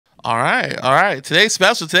All right, all right. Today's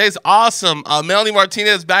special. Today's awesome. Melanie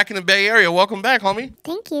Martinez back in the Bay Area. Welcome back, homie.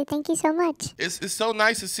 Thank you. Thank you so much. It's so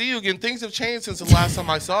nice to see you again. Things have changed since the last time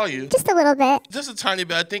I saw you. Just a little bit. Just a tiny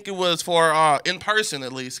bit. I think it was for in person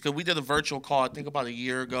at least, because we did a virtual call. I think about a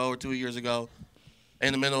year ago or 2 years ago,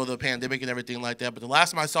 in the middle of the pandemic and everything like that. But the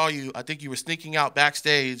last time I saw you, I think you were sneaking out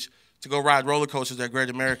backstage to go ride roller coasters at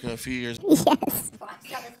Great America a few years. Yes.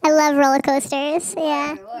 I love roller coasters.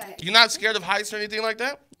 Yeah. You're not scared of heights or anything like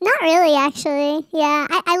that? Not really, actually. Yeah.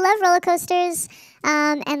 I love roller coasters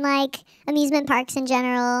and like amusement parks in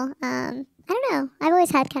general. I don't know. I've always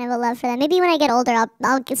had kind of a love for them. Maybe when I get older,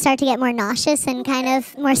 I'll start to get more nauseous and kind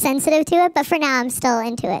of more sensitive to it. But for now, I'm still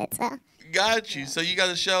into it. So. Got you. So you got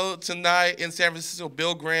a show tonight in San Francisco,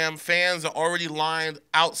 Bill Graham. Fans are already lined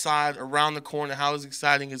outside around the corner. How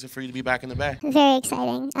exciting is it for you to be back in the Bay? Very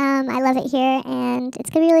exciting. I love it here, and it's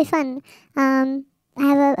going to be really fun. I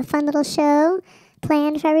have a fun little show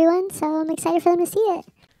planned for everyone, so I'm excited for them to see it.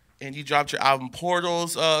 And you dropped your album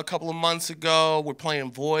Portals a couple of months ago. We're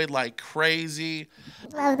playing Void like crazy.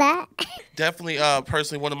 Love that. Definitely,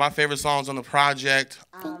 personally, one of my favorite songs on the project.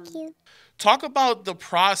 Thank you. Talk about the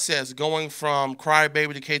process going from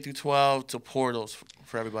Crybaby to K through 12 to Portals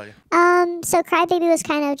for everybody. So Crybaby was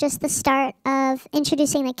kind of just the start of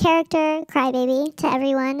introducing the character Crybaby to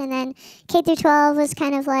everyone, and then K through 12 was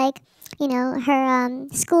kind of like, you know, her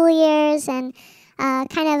school years and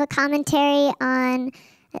kind of a commentary on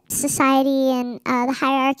society and the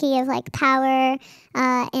hierarchy of like power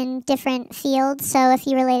in different fields. So if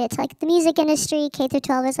you relate it to like the music industry, K through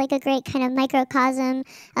 12 is like a great kind of microcosm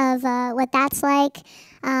of what that's like,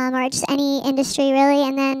 or just any industry really.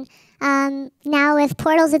 And then now with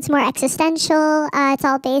Portals, it's more existential. It's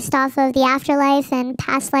all based off of the afterlife and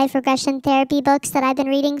past life regression therapy books that I've been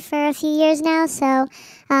reading for a few years now. So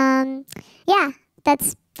yeah,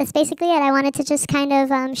 that's basically it. I wanted to just kind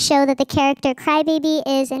of show that the character Crybaby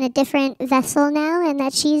is in a different vessel now and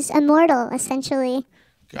that she's immortal, essentially.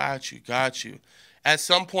 Got you, got you. At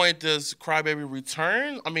some point, does Crybaby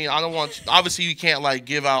return? I mean, I don't want, obviously you can't like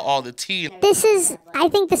give out all the tea. I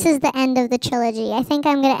think this is the end of the trilogy. I think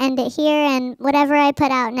I'm going to end it here, and whatever I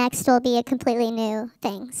put out next will be a completely new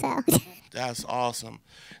thing, so. That's awesome.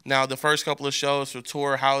 Now, the first couple of shows for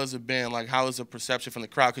tour, how has it been? Like, how is the perception from the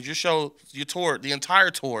crowd? Because your tour, the entire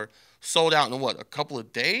tour, sold out in what, a couple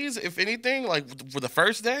of days, if anything? Like, for the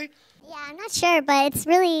first day? Yeah, I'm not sure, but it's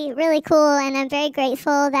really, really cool, and I'm very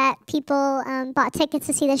grateful that people bought tickets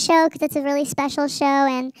to see the show because it's a really special show,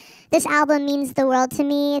 and this album means the world to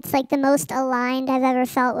me. It's like the most aligned I've ever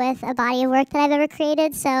felt with a body of work that I've ever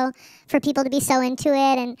created, so for people to be so into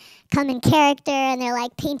it and come in character, and they're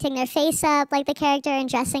like painting their face up like the character and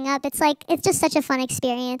dressing up, it's just such a fun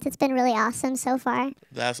experience. It's been really awesome so far.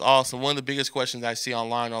 That's awesome. One of the biggest questions I see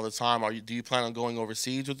online all the time, do you plan on going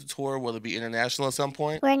overseas with the tour? Will it be international at some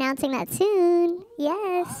point? We're announcing that soon.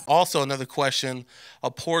 Yes. Also, another question,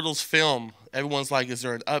 a Portals film. Everyone's like, is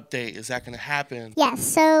there an update? Is that going to happen? Yes.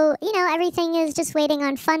 So, you know, everything is just waiting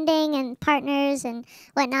on funding and partners and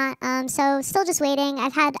whatnot. So still just waiting.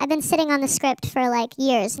 I've been sitting on the script for like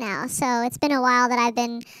years now. So it's been a while that I've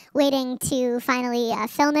been waiting to finally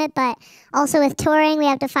film it. But also with touring, we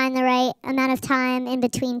have to find the right amount of time in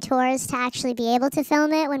between tours to actually be able to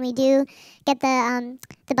film it when we do get the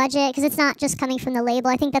budget, because it's not just coming from the label.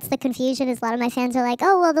 I think that's the confusion, is a lot of my fans are like,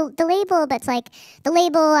 oh, well, the label, but it's like the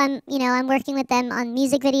label, I'm working with them on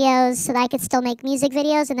music videos so that I could still make music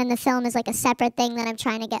videos, and then the film is like a separate thing that I'm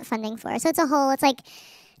trying to get funding for. So it's a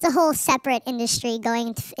whole separate industry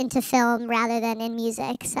going into film rather than in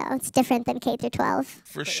music. So it's different than K through 12.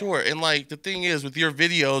 For sure. And like the thing is, with your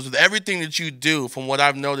videos, with everything that you do, from what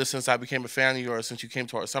I've noticed since I became a fan of yours, since you came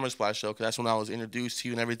to our Summer Splash show, because that's when I was introduced to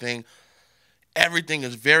you and everything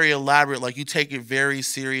is very elaborate. Like, you take it very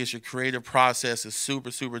serious. Your creative process is super,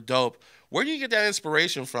 super dope. Where do you get that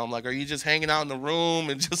inspiration from? Like, are you just hanging out in the room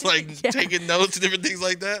and just like taking notes and different things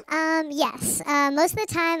like that? Yes. Most of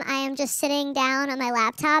the time I am just sitting down on my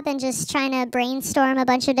laptop and just trying to brainstorm a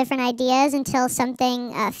bunch of different ideas until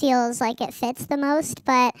something feels like it fits the most.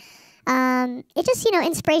 But it just,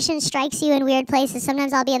 inspiration strikes you in weird places.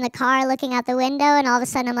 Sometimes I'll be in the car looking out the window, and all of a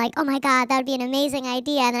sudden I'm like, oh my God, that would be an amazing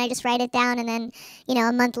idea. And then I just write it down, and then,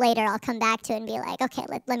 a month later I'll come back to it and be like, okay,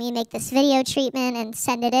 let me make this video treatment and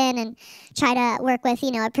send it in and try to work with,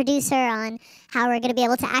 a producer on how we're going to be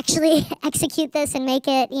able to actually execute this and make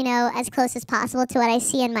it, as close as possible to what I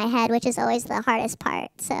see in my head, which is always the hardest part.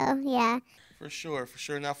 So, yeah. For sure, for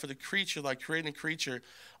sure. Now, for the creature, like creating a creature,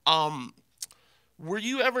 Were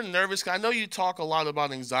you ever nervous? 'Cause I know you talk a lot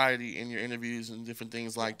about anxiety in your interviews and different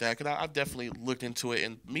things like that. Because I've definitely looked into it.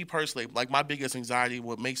 And me personally, like my biggest anxiety,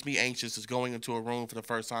 what makes me anxious is going into a room for the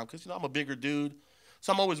first time. Because, I'm a bigger dude.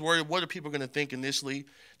 So I'm always worried, what are people going to think initially?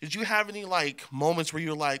 Did you have any, like, moments where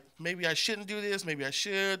you're like, maybe I shouldn't do this, maybe I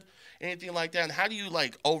should, anything like that? And how do you,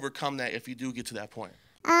 like, overcome that if you do get to that point?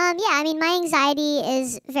 Yeah, I mean, my anxiety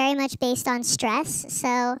is very much based on stress.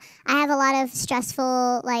 So I have a lot of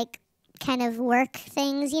stressful, like, kind of work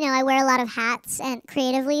things. I wear a lot of hats and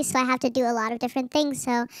creatively, so I have to do a lot of different things.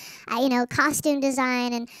 So, costume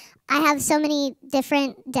design, and I have so many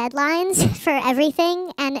different deadlines for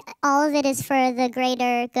everything, and all of it is for the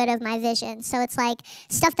greater good of my vision. So it's like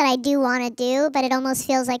stuff that I do want to do, but it almost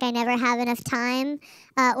feels like I never have enough time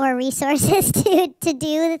or resources to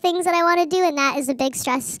do the things that I want to do, and that is a big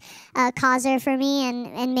stress causer for me,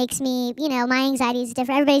 and makes me, my anxiety is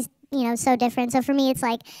different. Everybody's so different. So for me, it's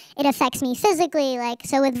like it affects me physically. Like,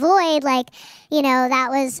 so with Void, like, that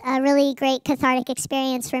was a really great cathartic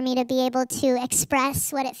experience for me to be able to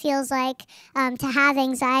express what it feels like to have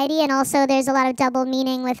anxiety. And also there's a lot of double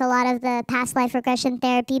meaning with a lot of the past life regression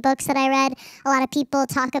therapy books that I read. A lot of people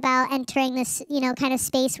talk about entering this, kind of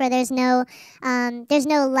space where there's no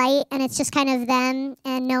light, and it's just kind of them,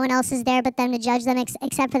 and no one else is there but them to judge them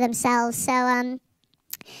except for themselves.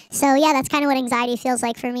 So yeah, that's kind of what anxiety feels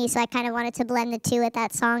like for me. So I kind of wanted to blend the two with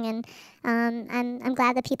that song, and I'm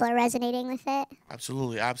glad that people are resonating with it.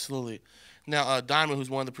 Absolutely, absolutely. Now, Diamond,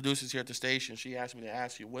 who's one of the producers here at the station, she asked me to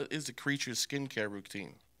ask you, what is the Creature's skincare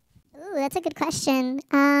routine? Ooh, that's a good question.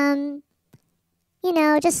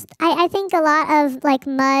 Just I think a lot of like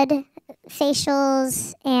mud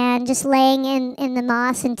facials and just laying in the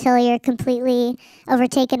moss until you're completely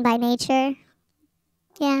overtaken by nature.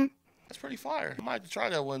 Yeah. That's pretty fire. I might have to try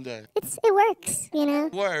that one day. It works,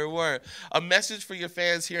 Word. A message for your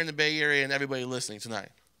fans here in the Bay Area and everybody listening tonight.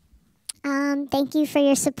 Thank you for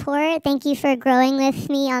your support. Thank you for growing with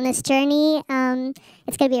me on this journey.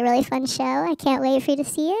 It's going to be a really fun show. I can't wait for you to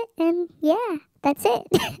see it. And yeah, that's it.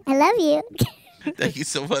 I love you. Thank you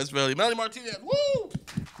so much, Melanie. Melanie Martinez. Woo!